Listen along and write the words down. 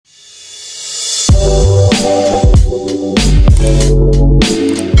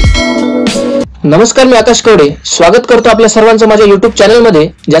नमस्कार, मी आकाश कवडे स्वागत करतो आपल्या सर्वांचं माझ्या YouTube चॅनल मध्ये,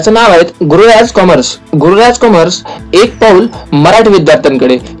 ज्याचं नाव आहे गुरुरायास कॉमर्स. गुरुरायास कॉमर्स एक पाऊल मराठी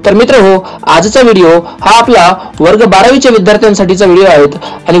विद्यार्थ्यांकडे. तर मित्रहो, आजचा व्हिडिओ हा आपला वर्ग 12वीच्या विद्यार्थ्यांसाठीचा व्हिडिओ आहे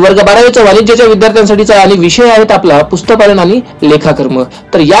आणि वर्ग 12वीच्या वाणिज्याच्या विद्यार्थ्यांसाठीचा आणि विषय आहेत आपला पुस्तकपालन आणि लेखाकर्म.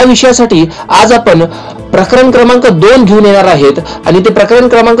 तर या विषयासाठी आज आपण प्रकरण क्रमांक 2 घेऊन येणार आहेत आणि ते प्रकरण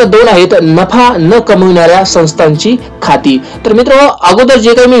क्रमांक 2 आहेत नफा न कमविणाऱ्या संस्थांची खाती. तर मित्रहो, अगोदर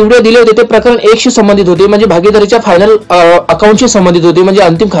जे काही मी व्हिडिओ दिले होते ते प्रकरण 1 शी संबंधित होते, म्हणजे भागीदारीच्या फायनल अकाउंटशी संबंधित होते, म्हणजे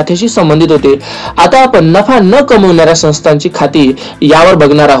अंतिम खात्याशी संबंधित होते. आता आपण नफा न कमविणाऱ्या संस्थांची खाती यावर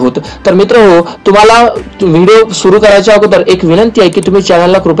बघणार आहोत. तर मित्रहो, तुम्हाला व्हिडिओ सुरू करायच्या अगोदर एक विनंती आहे की तुम्ही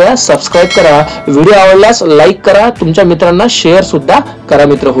चॅनलला कृपया सबस्क्राइब करा, व्हिडिओ आवडल्यास लाईक करा, तुमच्या मित्रांना शेअर सुद्धा करा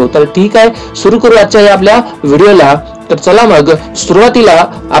मित्रहो. तर ठीक आहे, सुरू करू आजच्या या आपल्या व्हिडिओला. तर चला मग, सुरुवातीला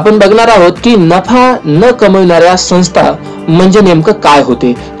आपण बघणार आहोत की नफा न कमविणाऱ्या संस्था म्हणजे नेमकं काय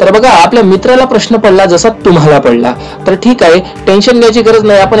होते. तर बघा, आपल्या मित्राला प्रश्न पडला जसा तुम्हाला पडला. तर ठीक आहे, टेन्शन घ्यायची गरज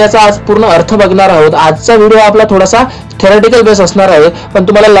नाही, आपण याचा आज पूर्ण अर्थ बघणार आहोत. आजचा व्हिडिओ आपला थोडासा थेरॉटिकल बेस असणार आहे, पण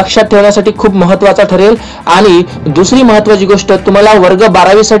तुम्हाला लक्षात ठेवण्यासाठी खूप महत्त्वाचा ठरेल. आणि दुसरी महत्त्वाची गोष्ट, तुम्हाला वर्ग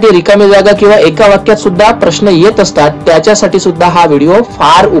 12वी साठी रिकामी जागा किंवा एका वाक्यात सुद्धा प्रश्न येत असतात, त्याच्यासाठी सुद्धा हा व्हिडिओ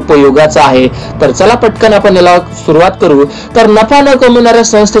फार उपयोगाचा आहे. तर चला पटकन आपण याला सुरुवात करू. तर नफा न कमविणाऱ्या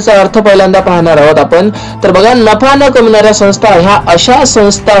संस्थेचा अर्थ पहिल्यांदा पाहणार आहोत आपण. तर बघा, नफा न कमविणाऱ्या संस्था ह्या अशा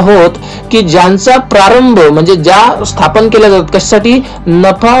संस्था होत की ज्यांचा प्रारंभ म्हणजे ज्या स्थापन केल्या जातात कशासाठी,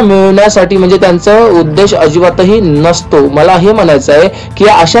 नफा मिळवण्यासाठी, म्हणजे त्यांचा उद्देश अजिबातही नसतो. मला हे म्हणायचं आहे की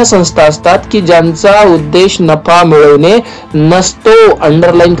अशा संस्था असतात की ज्यांचा उद्देश नफा मिळवणे नसतो.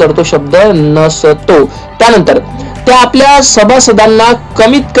 अंडरलाईन करतो शब्द नसतो. त्यानंतर त्या आपल्या सभासदांना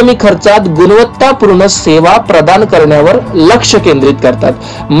कमीत कमी खर्चात गुणवत्तापूर्ण सेवा प्रदान करण्यावर लक्ष केंद्रित करतात.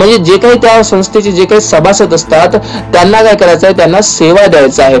 म्हणजे जे काही त्या संस्थेचे जे काही सभासद असतात त्यांना काय करायचं आहे, त्यांना सेवा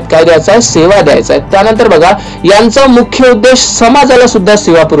द्यायचा आहे. काय द्यायचं आहे, सेवा द्यायचा आहे. त्यानंतर बघा, यांचा मुख्य उद्देश समाजाला सुद्धा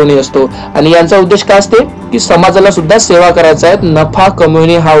सेवा पुरवणे असतो. आणि यांचा उद्देश काय असते की समाजाला सुद्धा सेवा करायचा आहे, नफा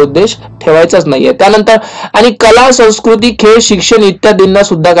कमविणे हा उद्देश ठेवायचाच नाहीये. त्यानंतर आणि कला, संस्कृती, खेळ, शिक्षण इत्यादींना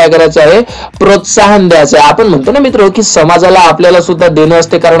सुद्धा काय करायचं आहे, प्रोत्साहन द्यायचं आहे. आपण म्हणतो ना मित्र की समाजाला आपल्याला सुद्धा देणं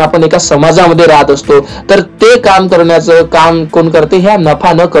असते, कारण आपण एका समाजामध्ये राहत असतो. तर ते काम करण्याचं काम कोण करते, ह्या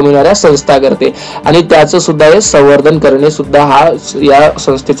नफा न कमविणाऱ्या संस्था करते. आणि त्याचं सुद्धा हे संवर्धन करणे सुद्धा हा या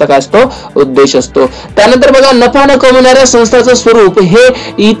संस्थेचा काय असतो, उद्देश असतो. त्यानंतर बघा, नफा न कमविणाऱ्या संस्थाचं स्वरूप हे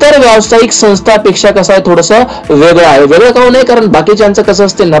इतर व्यावसायिक संस्थांपेक्षा कसं आहे, थोडंसं वेगळं आहे. वेगळं का नाही, कारण बाकीच्यांचं कसं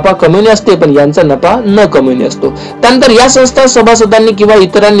असते, नफा कमविणे असते, पण यांचा नफा न कमविणे असतो. त्यानंतर या संस्था सभासदांनी किंवा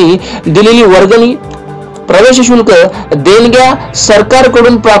इतरांनी दिलेली वर्गणी, प्रवेश शुल्क, देणग्या,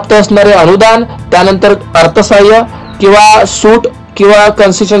 सरकारकडून प्राप्त असणारे अनुदान, त्यानंतर अर्थसहाय्य किंवा सूट किंवा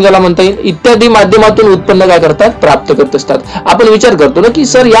कन्सेशन ज्याला म्हणता येईल, इत्यादी माध्यमातून उत्पन्न काय करतात, प्राप्त करत असतात. आपण विचार करतो ना की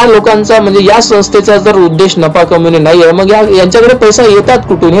सर, या लोकांचा म्हणजे या संस्थेचा जर उद्देश नफा कमविणे नाही आहे, मग यांच्याकडे पैसा येतात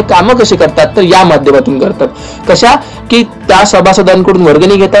कुठून, हे कामं कसे करतात, तर या माध्यमातून करतात. कशा की त्या सभासदांकडून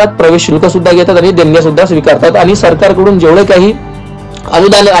वर्गणी घेतात, प्रवेश शुल्क सुद्धा घेतात आणि देणग्या सुद्धा स्वीकारतात आणि सरकारकडून जेवढे काही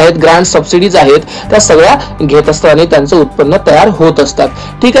अनुदान आहेत, ग्रांट, सबसिडीज आहेत, त्या सगळ्या घेत असतात आणि त्यांचं उत्पन्न तयार होत असतात.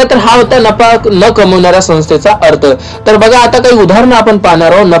 ठीक आहे, तर हा होता नफा न कमविणाऱ्या संस्थेचा अर्थ. तर बघा, आता काही उदाहरणं आपण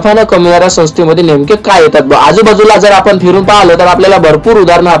पाहणार आहोत. नफा न कमविणाऱ्या संस्थेमध्ये नेमके काय येतात. आजूबाजूला जर आपण फिरून पाहिलं तर आपल्याला भरपूर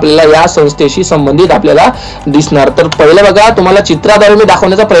उदाहरणं आपल्याला या संस्थेशी संबंधित आपल्याला दिसणार. तर पहिलं बघा, तुम्हाला चित्राद्वारे मी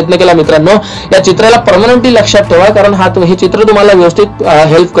दाखवण्याचा प्रयत्न केला मित्रांनो. या चित्राला परमनंटली लक्षात ठेवा, कारण हे चित्र तुम्हाला व्यवस्थित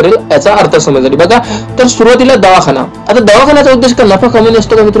हेल्प करेल याचा अर्थ समजण्यासाठी. बघा, तर सुरुवातीला दवाखाना. आता दवाखान्याचा उद्देश का नफा कमी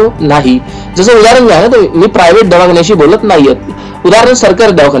नसतो का मित्र, नाही. जसं उदाहरण घ्या ना, मी प्रायव्हेट दवाखान्याशी बोलत नाहीये. उदाहरण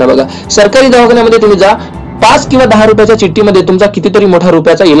सरकारी दवाखाना बघा. सरकारी दवाखान्यामध्ये तुम्ही जा, 5 किंवा 10 रुपयाच्या चिठ्ठीमध्ये तुमचा कितीतरी मोठा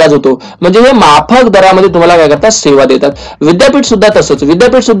रुपयाचा इलाज होतो. म्हणजे हे माफक दरामध्ये तुम्हाला काय करतात, सेवा देतात. विद्यापीठ सुद्धा तसंच.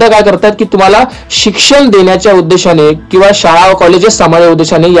 विद्यापीठ सुद्धा काय करतात की तुम्हाला शिक्षण देण्याच्या उद्देशाने किंवा शाळा कॉलेजेस सांभाळण्याच्या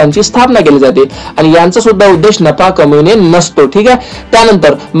उद्देशाने यांची स्थापना केली जाते आणि यांचा सुद्धा उद्देश नफा कमविणे नसतो. ठीक आहे.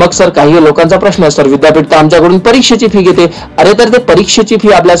 त्यानंतर मग सर, काही लोकांचा प्रश्न आहे, सर विद्यापीठ तर आमच्याकडून परीक्षेची फी घेते. अरे, तर ते परीक्षेची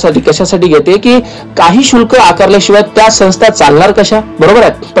फी आपल्यासाठी कशासाठी घेते की काही शुल्क आकारल्याशिवाय त्या संस्था चालणार कशा, बरोबर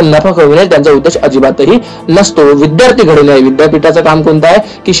आहे. पण नफा कमविणे त्यांचा उद्देश अजिबातही नसतो. विद्यार्थी घडवणे आहे. विद्यापीठाचं काम कोणतं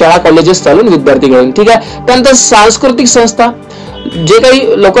आहे की शाळा कॉलेजेस चालून विद्यार्थी घडवणे. ठीक आहे. त्यानंतर सांस्कृतिक संस्था, जे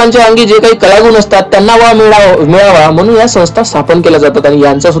काही लोकांच्या अंगी जे काही कलागुण असतात त्यांना वाव मिळावा म्हणून या संस्था स्थापन केल्या जातात आणि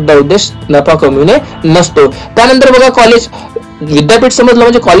यांचा सुद्धा उद्देश नफा कमविणे नसतो. त्यानंतर बघा, कॉलेज. विद्यापीठ समजलं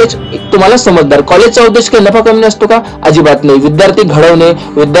म्हणजे कॉलेज तुम्हाला समजदार. कॉलेजचा उद्देश काही नफा कमवणे असतो का? अजिबात नाही. विद्यार्थी घडवणे,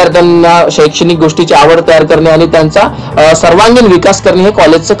 विद्यार्थ्यांना शैक्षणिक गोष्टीची आवड तयार करणे आणि त्यांचा सर्वांगीण विकास करणे हे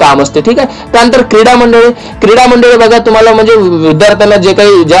कॉलेजचं काम असते. ठीक आहे. त्यानंतर क्रीडा मंडळे बघा, तुम्हाला म्हणजे विद्यार्थ्यांना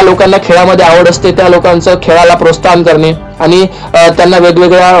ज्या लोकांना खेळामध्ये आवड असते त्या लोकांचं खेळाला प्रोत्साहन करणे आणि त्यांना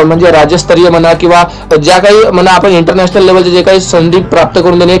वेगवेगळ्या म्हणजे राज्यस्तरीय म्हणा किंवा ज्या काही म्हणा आपण इंटरनॅशनल लेवलचे जे काही संधी प्राप्त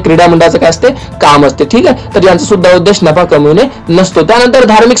करून देणे क्रीडा मंडळाचं काय असते? काम असते. ठीक आहे. तर यांचा सुद्धा उद्देश नफा कमवणे नसतो. त्यानंतर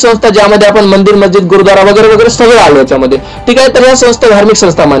धार्मिक संस्था, ज्यामध्ये आपण मंदिर, मस्जिद, गुरुद्वारा वगैरे वगैरे सगळं आलो याच्यामध्ये. ठीक आहे. तर या संस्था धार्मिक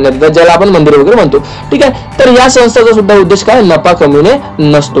संस्था मानण्यात येतात, ज्याला आपण मंदिर वगैरे म्हणतो. ठीक आहे. तर या संस्थेचा सुद्धा उद्देश काय? नफा कमवणे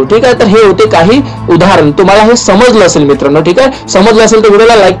नसतो. ठीक आहे. तर हे होते काही उदाहरण. तुम्हाला हे समजलं असेल मित्रांनो. ठीक आहे. समजलं असेल तर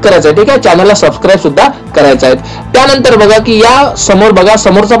व्हिडिओला लाईक करायचं आहे. ठीक आहे. चॅनलला सबस्क्राईब सुद्धा करायचं आहे. त्यानंतर बघा की या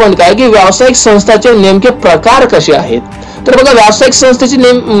समोरचा पॉईंट काय की व्यावसायिक संस्थाचे नेमके प्रकार कसे आहेत. तर बघा, व्यावसायिक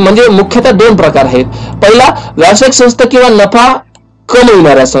संस्थेचे म्हणजे मुख्यतः 2 प्रकार आहेत. पहिला, व्यावसायिक संस्था किंवा नफा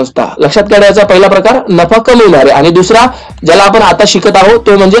कमविणाऱ्या संस्था. लक्षात ठेवायचा पहिला प्रकार नफा कमविणाऱ्या, आणि दुसरा ज्याला आपण आता शिकत आहोत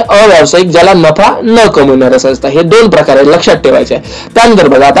तो म्हणजे अव्यावसायिक, ज्याला नफा न कमविणाऱ्या संस्था. हे 2 प्रकार आहेत, लक्षात ठेवायचे. त्यानंतर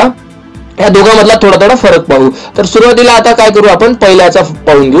बघा आता या दोघांमधला थोडा फरक पाहू. तर सुरुवातीला आता काय करू, आपण पहिल्याचा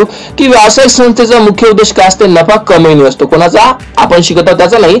पाहून घेऊ की व्यावसायिक संस्थेचा मुख्य उद्देश काय असते? नफा कमविणे असतो. कोणाचा? आपण शिकत आहोत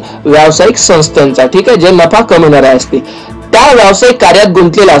त्याचा नाही, व्यावसायिक संस्थांचा. ठीक आहे. जे नफा कमविणारे असते त्या व्यावसायिक कार्यात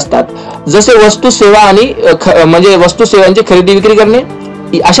गुंतलेल्या असतात, जसे वस्तू सेवा आणि म्हणजे वस्तू सेवांची खरेदी विक्री करणे.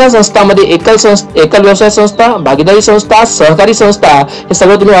 अशा संस्थांमध्ये एकल व्यवसाय संस्था, भागीदारी संस्था, सहकारी संस्था हे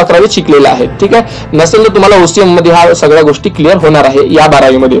सगळं तुम्ही 11वीत शिकलेलं आहे. ठीक आहे. नसेल तर तुम्हाला ओसीएम मध्ये ह्या सगळ्या गोष्टी क्लिअर होणार आहे या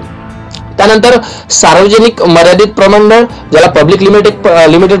 12वी मध्ये. त्यानंतर सार्वजनिक मर्यादित प्रमंडळ, ज्याला पब्लिक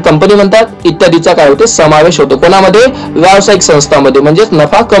लिमिटेड कंपनी म्हणतात, इत्यादीचा काय होते? समावेश होतो. कोणामध्ये? व्यावसायिक संस्थांमध्ये, म्हणजेच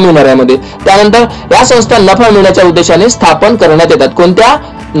नफा कमविणाऱ्यामध्ये. त्यानंतर या संस्था नफा मिळण्याच्या उद्देशाने स्थापन करण्यात येतात. कोणत्या?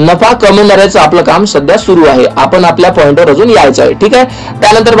 नफा कमविणाऱ्याचं आपलं काम सध्या सुरू आहे. आपण आपल्या पॉइंटवर अजून यायचं आहे. ठीक आहे.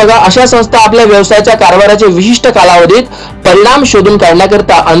 त्यानंतर बघा, अशा संस्था आपल्या व्यवसायाच्या कारभाराचे विशिष्ट कालावधीत परिणाम शोधून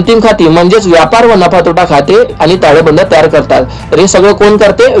काढण्याकरिता अंतिम खाती म्हणजेच व्यापार व नफा तोटा खाते आणि ताळेबंद तयार करतात. तर हे सगळं कोण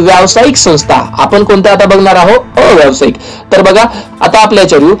करते? व्यावसायिक संस्था. आपण कोणत्या आता बघणार आहोत? अव्यावसायिक. तर बघा आता आपल्या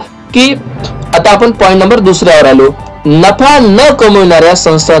विचारू की आता आपण पॉइंट नंबर 2वर आलो. नफा न कमविणाऱ्या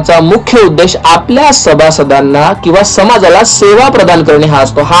संस्थांचा मुख्य उद्देश आपल्या सभासदांना किंवा समाजाला सेवा प्रदान करणे हा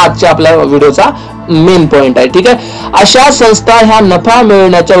असतो. हा आजच्या आपल्या व्हिडिओचा मेन पॉइंट आहे. ठीक आहे. अशा संस्था ह्या नफा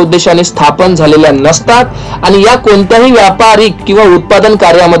मिळवण्याच्या उद्देशाने स्थापन झालेल्या नसतात आणि या कोणत्याही व्यापारिक किंवा उत्पादन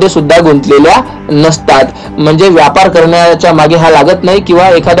कार्यामध्ये सुद्धा गुंतलेल्या नसतात. म्हणजे व्यापार करण्याच्या मागे हा लागत नाही किंवा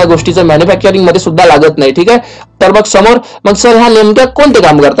एखाद्या गोष्टीचं मॅन्युफॅक्चरिंग मध्ये सुद्धा लागत नाही. ठीक आहे. तर मग सर ह्या नेमक्या कोणते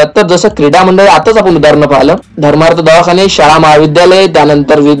काम करतात? तर जसं क्रीडा मंडळ, आताच आपण उदाहरण पाहिलं, धर्मार्थ दवाखाने, शाळा महाविद्यालय,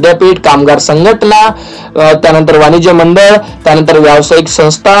 त्यानंतर विद्यापीठ, कामगार संघटना, त्यानंतर वाणिज्य मंडळ, त्यानंतर व्यावसायिक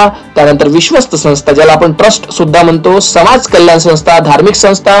संस्था, त्यानंतर विश्वस्त संस्था ज्याला आपण ट्रस्ट सुद्धा म्हणतो, समाज कल्याण संस्था, धार्मिक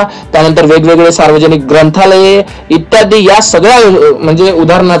संस्था, त्यानंतर वेगवेगळे सार्वजनिक ग्रंथालये इत्यादी. या सगळ्या म्हणजे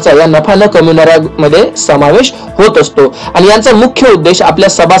उदाहरणाचा या नफा न कमविणाऱ्या मध्ये समावेश होत असतो आणि यांचा मुख्य उद्देश आपल्या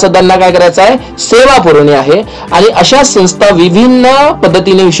सभासदांना काय करायचा आहे? सेवा पुरवणे आहे. आणि अशा संस्था विभिन्न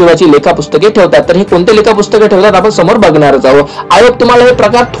पद्धतीने हिशोबाची लेखा पुस्तके ठेवतात. तर हे कोणते लेखा पुस्तके ठेवतात आपण समोर बघणारच आहोत. आय होप तुम्हाला हे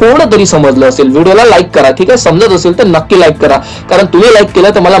प्रकार थोडं तरी समजलं असेल. व्हिडिओला लाईक करा. ठीक आहे. समजत असेल तर नक्की लाईक करा, कारण तुम्ही लाईक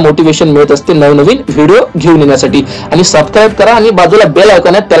केलं तर मला मोटिवेशन मिळत असते नवनवीन व्हिडिओ घेऊन येण्यासाठी. आणि सबस्क्राईब करा आणि बाजूला बेल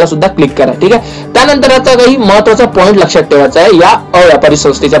आयकॉन आहे त्याला सुद्धा क्लिक करा. ठीक आहे. त्यानंतर आता काही महत्वाचा पॉइंट लक्षात ठेवायचा आहे या अव्यापारी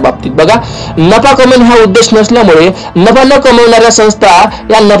संस्थेच्या बाबतीत. बघा, नफा कमवणे हा उद्देश नसल्यामुळे नफा न कमवणाऱ्या संस्था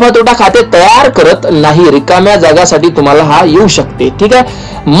या नफा तोटा खाते तयार करत नाही. रिकाम्या जागासाठी तुम्हाला हा येऊ शकते. ठीक आहे.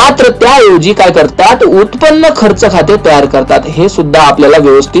 मात्र त्याऐवजी काय करतात? उत्पन्न खर्च खाते तयार करतात. हे सुद्धा आपल्याला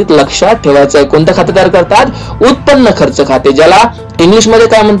व्यवस्थित लक्षात ठेवायचं आहे. कोणतं खाते तयार करतात? उत्पन्न खर्च खाते, ज्याला इंग्लिश मध्ये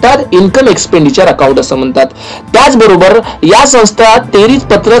काय म्हणतात? इन्कम एक्सपेंडिचर अकाउंट असं म्हणतात. त्याचबरोबर या संस्था तेरीज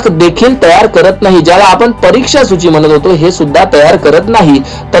पत्रक देखील तयार करत नाही, ज्याला आपण परीक्षा सूची म्हणत होतो, हे सुद्धा तयार करत नाही.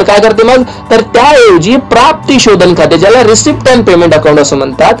 तर काय करते मग? तर त्याऐवजी प्राप्ती शोधन खाते, ज्याला रिसिप्ट अँड पेमेंट अकाउंट असं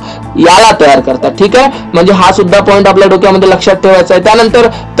म्हणतात, याला तयार करतात. ठीक आहे. म्हणजे हा सुद्धा पॉइंट आपल्या डोक्यामध्ये लक्षात ठेवायचा आहे. त्यानंतर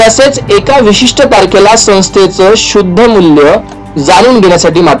तसेच एका विशिष्ट तारखेला संस्थेचं शुद्ध मूल्य जाणून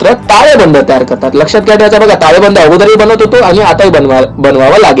घेण्यासाठी मात्र ताळेबंद तयार करतात. लक्षात ठेवायचं बघा, ताळेबंद अगोदरही बनवत होतो आणि आताही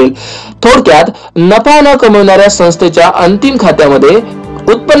बनवावा लागेल. थोडक्यात नफा न कमवणाऱ्या संस्थेच्या अंतिम खात्यामध्ये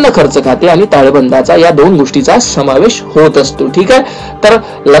उत्पन्न खर्च खाते आणि ताळेबंदाचा या 2 गोष्टीचा समावेश होत असतो. ठीक आहे. तर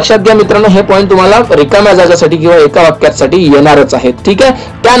लक्षात घ्या मित्रांनो, हे पॉइंट तुम्हाला रिकाम्या जागासाठी किंवा एका वाक्यासाठी येणारच आहेत. ठीक आहे.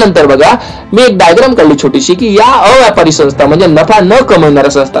 त्यानंतर बघा, मी एक डायग्राम काढली छोटीशी की या अव्यापारी संस्था म्हणजे नफा न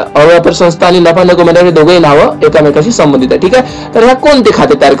कमवणाऱ्या संस्था, अव्यापारी संस्था आणि नफा न कमवणारे दोघेही नावं एकमेकांशी संबंधित आहे. ठीक आहे. तर ह्या कोणते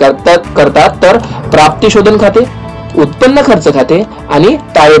खाते तयार करतात? तर प्राप्ती शोधन खाते, उत्पन्न खर्च खाते आणि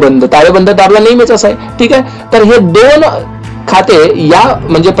ताळेबंद. ताळेबंद तर आपला नेहमीच आहे. ठीक आहे. तर हे 2 खाते या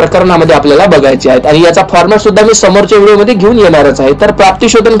म्हणजे प्रकरणामध्ये आपल्याला बघायचे आहेत आणि याचा फॉर्मॅट सुद्धा मी समोरच्या व्हिडिओमध्ये घेऊन येणारच आहे. तर प्राप्ती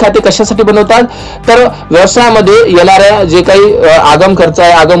शोधन खाते कशासाठी बनवतात, तर व्यवसायामध्ये येणाऱ्या जे काही आगम खर्च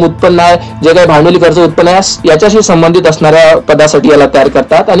आहे, आगम उत्पन्न आहे, जे काही भांडवली खर्च उत्पन्न आहे याच्याशी संबंधित असणाऱ्या पदासाठी याला तयार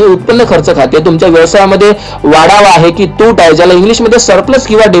करतात. आणि उत्पन्न खर्च खाते तुमच्या व्यवसायामध्ये वाढावा आहे की तूट आहे, ज्याला इंग्लिशमध्ये सरप्लस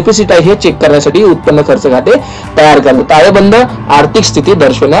किंवा डेफिसिट आहे हे चेक करण्यासाठी उत्पन्न खर्च खाते तयार करतात. ताळेबंद आर्थिक स्थिती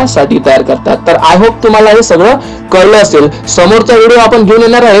दर्शवण्यासाठी तयार करतात. तर आय होप तुम्हाला हे सगळं कळलं असेल. समोरचा व्हिडिओ आपण घेऊन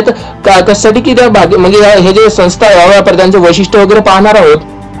येणार आहेत कशासाठी की त्या म्हणजे हे जे संस्था आहे त्यांचे वैशिष्ट्य वगैरे पाहणार आहोत,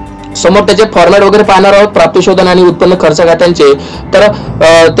 समोर त्याचे फॉर्मॅट वगैरे पाहणार आहोत प्राप्ती शोधन आणि उत्पन्न खर्च खात्यांचे. तर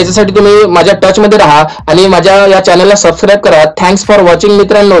त्याच्यासाठी तुम्ही माझ्या टच मध्ये राहा आणि माझ्या या चॅनलला सबस्क्राईब करा. थँक्स फॉर वॉचिंग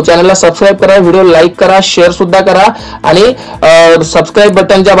मित्रांनो. चॅनलला सबस्क्राईब करा, व्हिडिओ लाईक करा, शेअर सुद्धा करा आणि सबस्क्राईब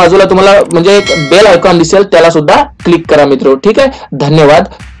बटनच्या बाजूला तुम्हाला म्हणजे एक बेल आयकॉन दिसेल त्याला सुद्धा क्लिक करा मित्र. ठीक आहे, धन्यवाद,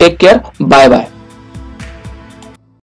 टेक केअर, बाय बाय.